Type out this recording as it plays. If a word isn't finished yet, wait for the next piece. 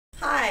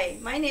Hi,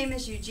 my name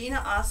is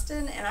Eugenia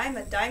Austin and I'm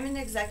a Diamond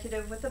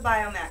Executive with the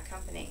Biomat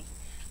Company.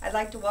 I'd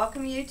like to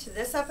welcome you to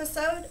this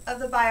episode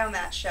of the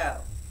Biomat Show.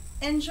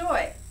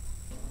 Enjoy!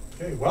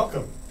 Okay,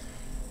 welcome.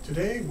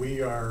 Today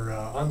we are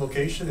on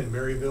location in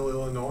Maryville,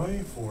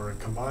 Illinois for a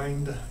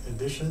combined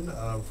edition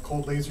of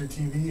Cold Laser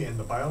TV and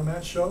the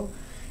Biomat Show.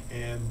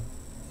 And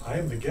I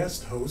am the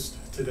guest host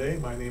today.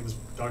 My name is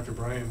Dr.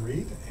 Brian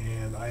Reid,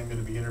 and I am going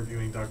to be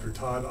interviewing Dr.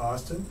 Todd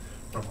Austin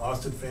from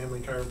Austin Family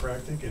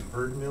Chiropractic in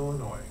Virden,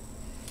 Illinois.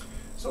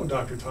 So,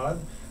 Dr. Todd,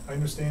 I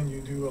understand you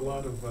do a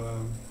lot of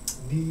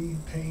knee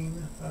pain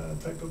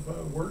type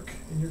of work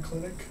in your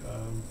clinic,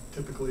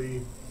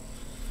 typically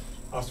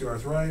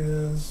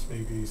osteoarthritis,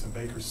 maybe some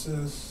Baker's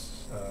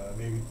cysts,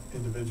 maybe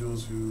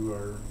individuals who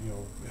are,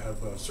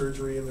 have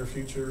surgery in their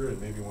future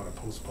and maybe want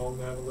to postpone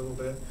that a little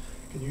bit.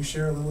 Can you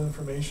share a little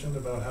information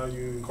about how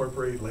you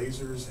incorporate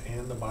lasers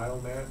and the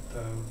biomat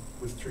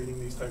with treating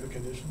these type of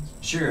conditions?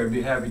 Sure, I'd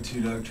be happy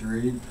to, Dr.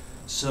 Reid.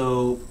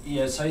 So,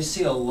 yes, I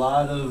see a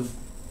lot of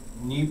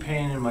knee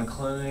pain in my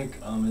clinic.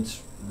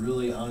 It's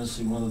really,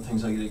 honestly, one of the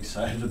things I get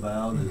excited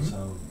about is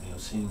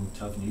seeing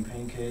tough knee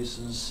pain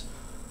cases.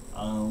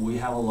 We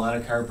have a lot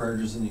of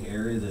chiropractors in the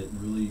area that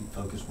really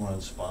focus more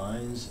on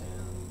spines,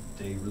 and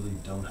they really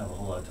don't have a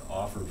whole lot to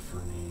offer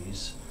for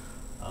knees.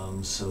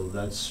 So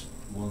that's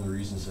one of the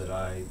reasons that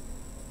I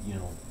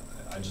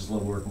just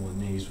love working with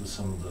knees with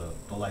some of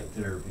the light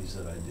therapies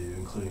that I do,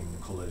 including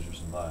the cold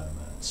lasers and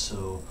biomats.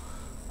 So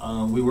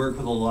we work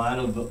with a lot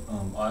of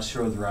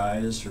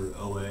osteoarthritis or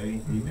OA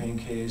knee pain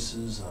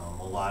cases.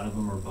 A lot of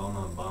them are bone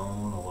on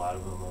bone. A lot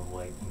of them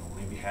are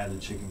maybe had the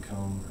chicken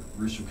cone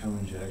or rooster cone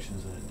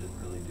injections and it didn't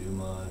really do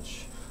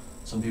much.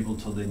 Some people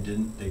told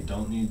they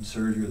don't need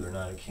surgery or they're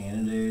not a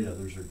candidate.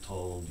 Others are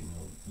told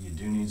you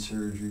do need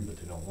surgery but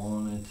they don't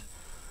want it.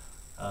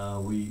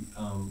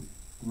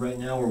 Right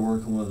now we're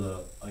working with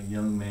a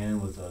young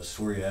man with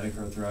psoriatic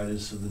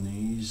arthritis of the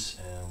knees,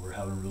 and we're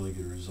having really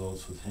good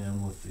results with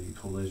him with the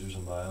cold lasers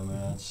and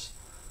biomats.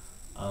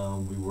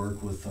 We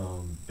work with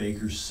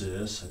Baker's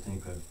cysts. I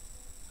think I've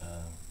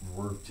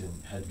worked and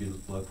had good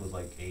luck with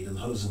like 8 of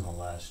those in the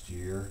last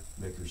year,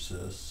 Baker's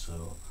cysts.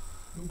 So,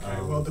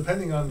 okay, well,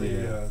 depending on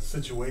the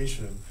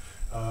situation,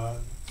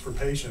 for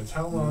patients,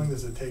 how long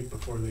does it take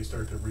before they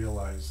start to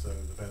realize the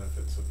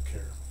benefits of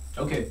care?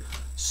 Okay,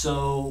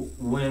 so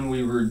when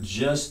we were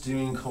just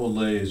doing cold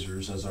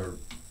lasers as our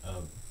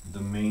the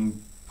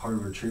main part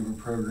of our treatment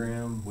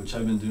program, which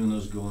I've been doing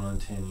those going on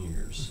 10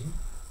 years,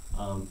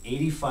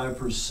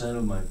 85%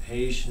 of my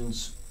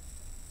patients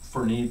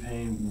for knee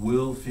pain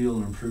will feel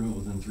an improvement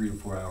within 3 to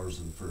 4 hours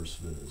of the first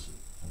visit.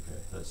 Okay,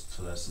 that's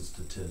the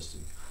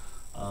statistic.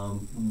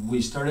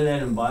 We started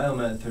that in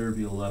biomat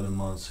therapy 11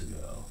 months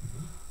ago.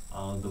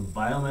 The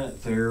biomat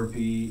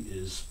therapy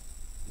is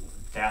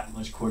that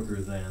much quicker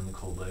than the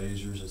cold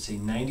lasers. I'd say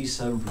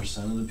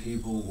 97% of the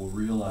people will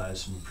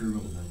realize some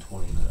improvement within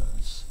 20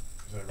 minutes.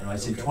 Right? And I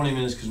say 20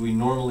 minutes because we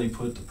normally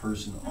put the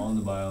person on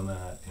the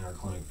biomat in our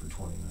clinic for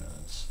 20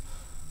 minutes.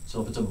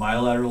 So if it's a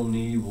bilateral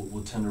knee,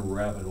 we'll tend to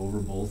wrap it over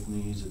both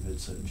knees. If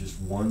it's just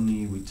one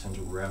knee, we tend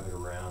to wrap it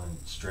around and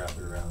strap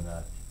it around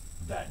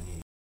that knee.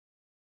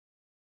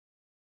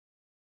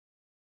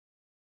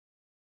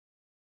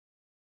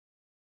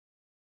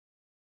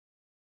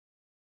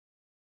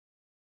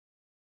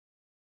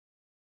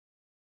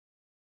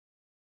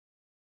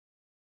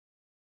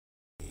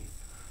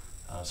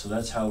 So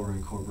that's how we're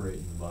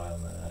incorporating the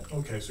biomat.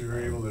 Okay, so you're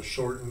able to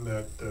shorten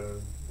that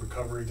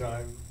recovery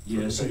time?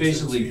 Yeah, so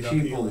basically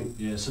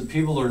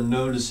people are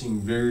noticing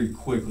very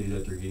quickly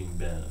that they're getting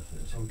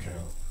benefit. Okay,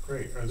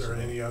 great. Are there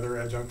any other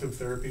adjunctive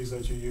therapies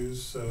that you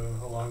use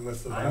along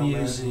with the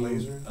biomat and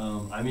laser?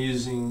 I'm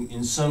using,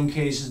 in some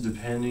cases,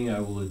 depending, I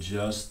will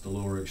adjust the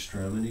lower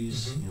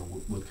extremities,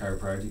 with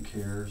chiropractic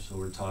care. So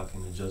we're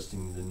talking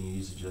adjusting the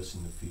knees,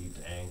 adjusting the feet,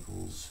 the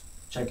ankles,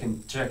 checking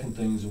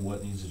things and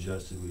what needs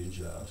adjusted, we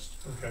adjust.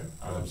 Okay.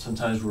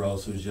 Sometimes we're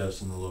also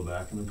adjusting the low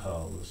back and the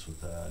pelvis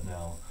with that.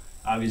 Now,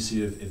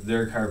 obviously, if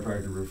their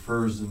chiropractor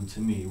refers them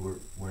to me,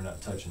 we're not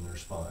touching their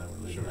spine.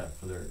 We're leaving that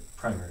for their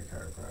primary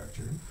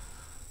chiropractor.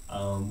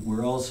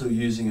 We're also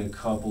using a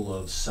couple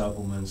of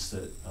supplements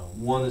that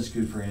one that's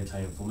good for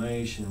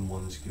anti-inflammation,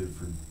 one that's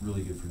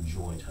really good for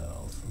joint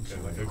health.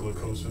 Okay, so like a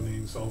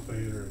glucosamine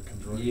sulfate or a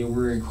chondroitin. Yeah,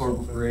 we're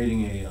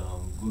incorporating a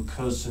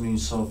glucosamine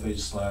sulfate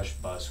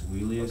 /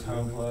 boswellia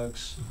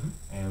complex,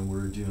 and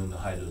we're doing the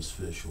high dose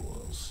fish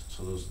oils.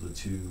 So those are the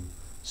two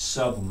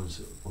supplements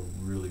that we're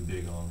really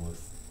big on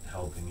with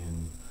helping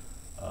in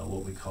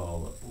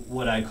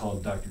what I call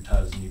Dr.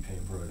 Todd's knee pain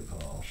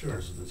protocol. Sure.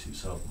 Those are the two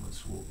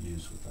supplements we'll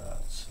use with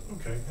that. So.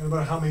 Okay, and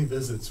about how many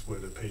visits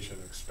would a patient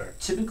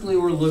expect? Typically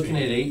we're looking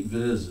at 8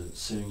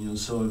 visits. And,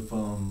 so if,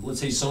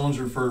 let's say someone's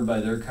referred by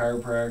their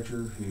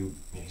chiropractor who,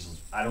 he says,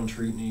 I don't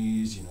treat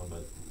knees,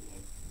 but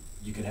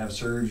you could have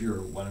surgery,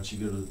 or why don't you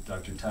go to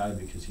Dr. Todd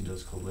because he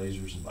does cold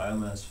lasers and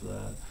biomats for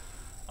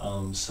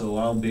that. So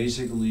I'll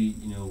basically,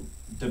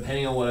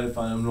 depending on what I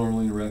find, I'm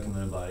normally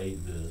recommend about 8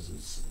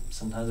 visits.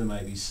 Sometimes it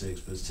might be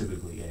 6, but it's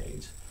typically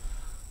 8.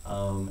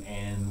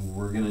 And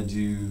we're going to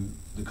do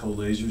the cold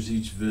lasers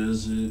each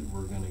visit.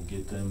 We're going to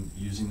get them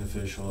using the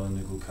fish oil and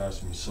the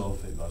glucosamine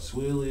sulfate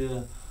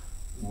boswellia.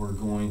 We're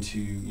going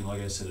to,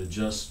 like I said,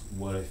 adjust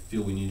what I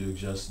feel we need to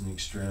adjust in the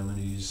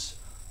extremities.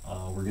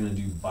 We're going to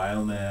do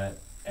Biomat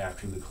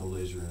after the cold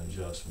laser and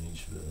adjustment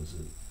each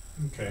visit.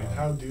 Okay,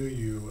 how do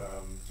you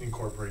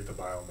incorporate the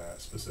Biomat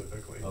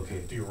specifically?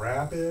 Okay. Do you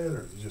wrap it,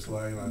 or do you just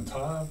lay it on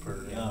top?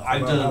 Or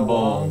I've done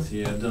both.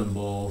 Yeah, I've done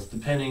both,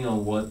 depending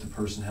on what the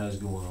person has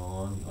going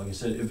on. Like I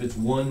said, if it's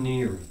one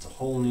knee or if it's a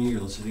whole knee,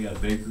 or let's say they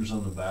got Baker's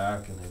on the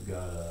back and they've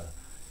got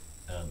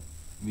a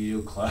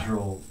medial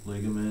collateral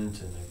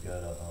ligament and they've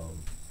got a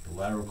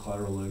lateral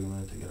collateral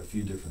ligament, they got a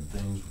few different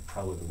things, we'll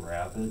probably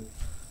wrap it.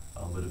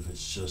 But if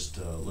it's just,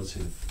 let's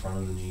say the front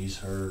of the knees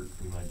hurt,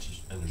 we might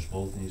just, and there's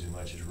both knees, we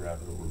might just wrap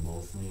it over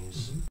both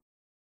knees. Mm-hmm.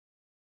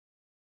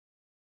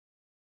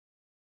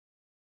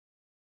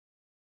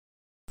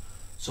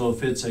 So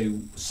if it's a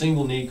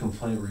single knee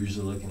complaint, we're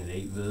usually looking at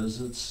 8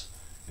 visits.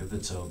 If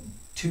it's a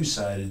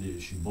two-sided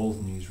issue,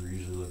 both knees, we're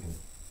usually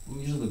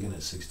looking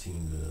at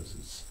 16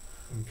 visits.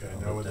 Okay,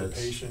 now would the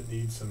patient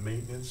need some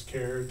maintenance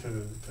care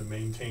to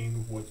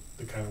maintain what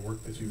the kind of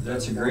work that you've done?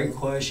 That's a great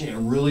question. It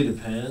really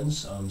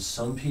depends.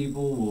 Some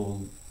people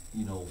will,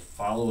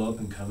 follow up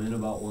and come in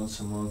about once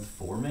a month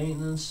for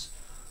maintenance.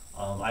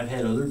 I've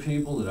had other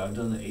people that I've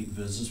done the 8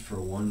 visits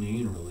for one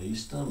knee and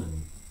released them,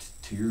 and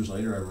 2 years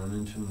later I run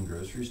into them in the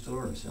grocery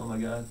store and I say, oh my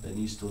God, that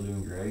knee's still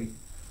doing great.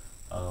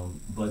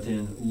 But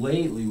then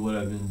lately what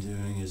I've been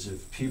doing is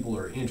if people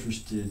are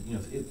interested,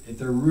 if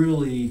they're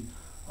really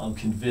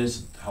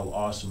convinced how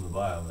awesome the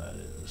Biomat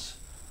is,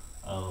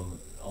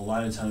 a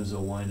lot of times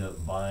they'll wind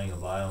up buying a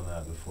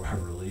Biomat before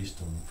I've released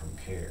them from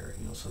care.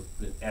 So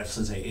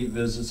after say 8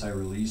 visits, I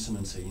release them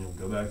and say,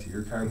 go back to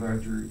your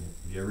chiropractor.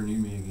 If you ever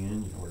need me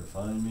again, you know where to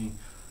find me.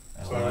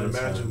 And so I would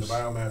imagine the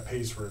Biomat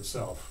pays for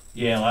itself.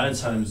 Yeah, a lot of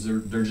times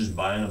they're just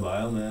buying a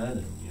Biomat,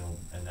 and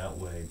and that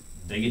way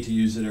they get to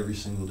use it every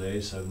single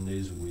day, 7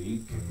 days a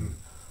week. Mm-hmm.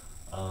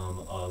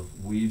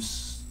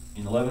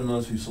 In 11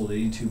 months we've sold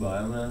 82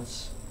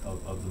 Biomats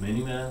of the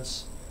mini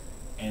mats,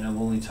 and I've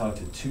only talked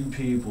to 2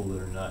 people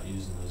that are not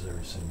using those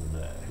every single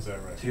day. Is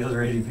that right? The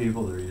other 80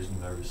 people that are using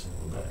them every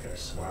single day. Okay,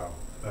 so, wow,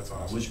 that's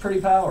awesome. Which is pretty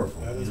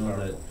powerful. That is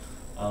powerful.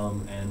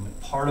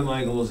 And part of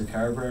my goal as a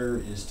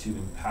chiropractor is to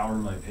empower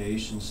my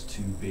patients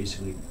to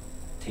basically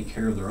take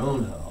care of their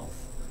own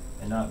health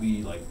and not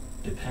be like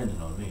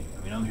dependent on me.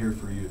 I mean, I'm here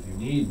for you if you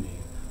need me,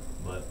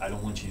 but I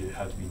don't want you to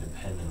have to be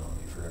dependent on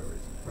me for everything.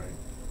 Right.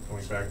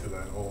 Going back to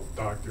that whole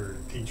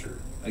doctor-teacher.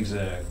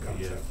 Exactly.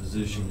 concept. Yeah.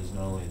 Physician is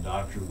not only a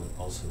doctor but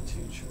also a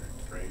teacher.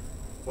 Great.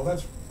 Well,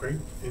 that's great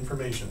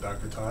information,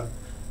 Dr. Todd.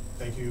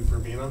 Thank you for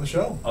being on the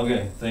show.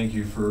 Okay. Thank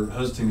you for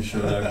hosting the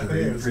show, Dr.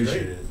 Reid.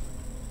 Appreciate it.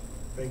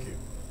 Thank you.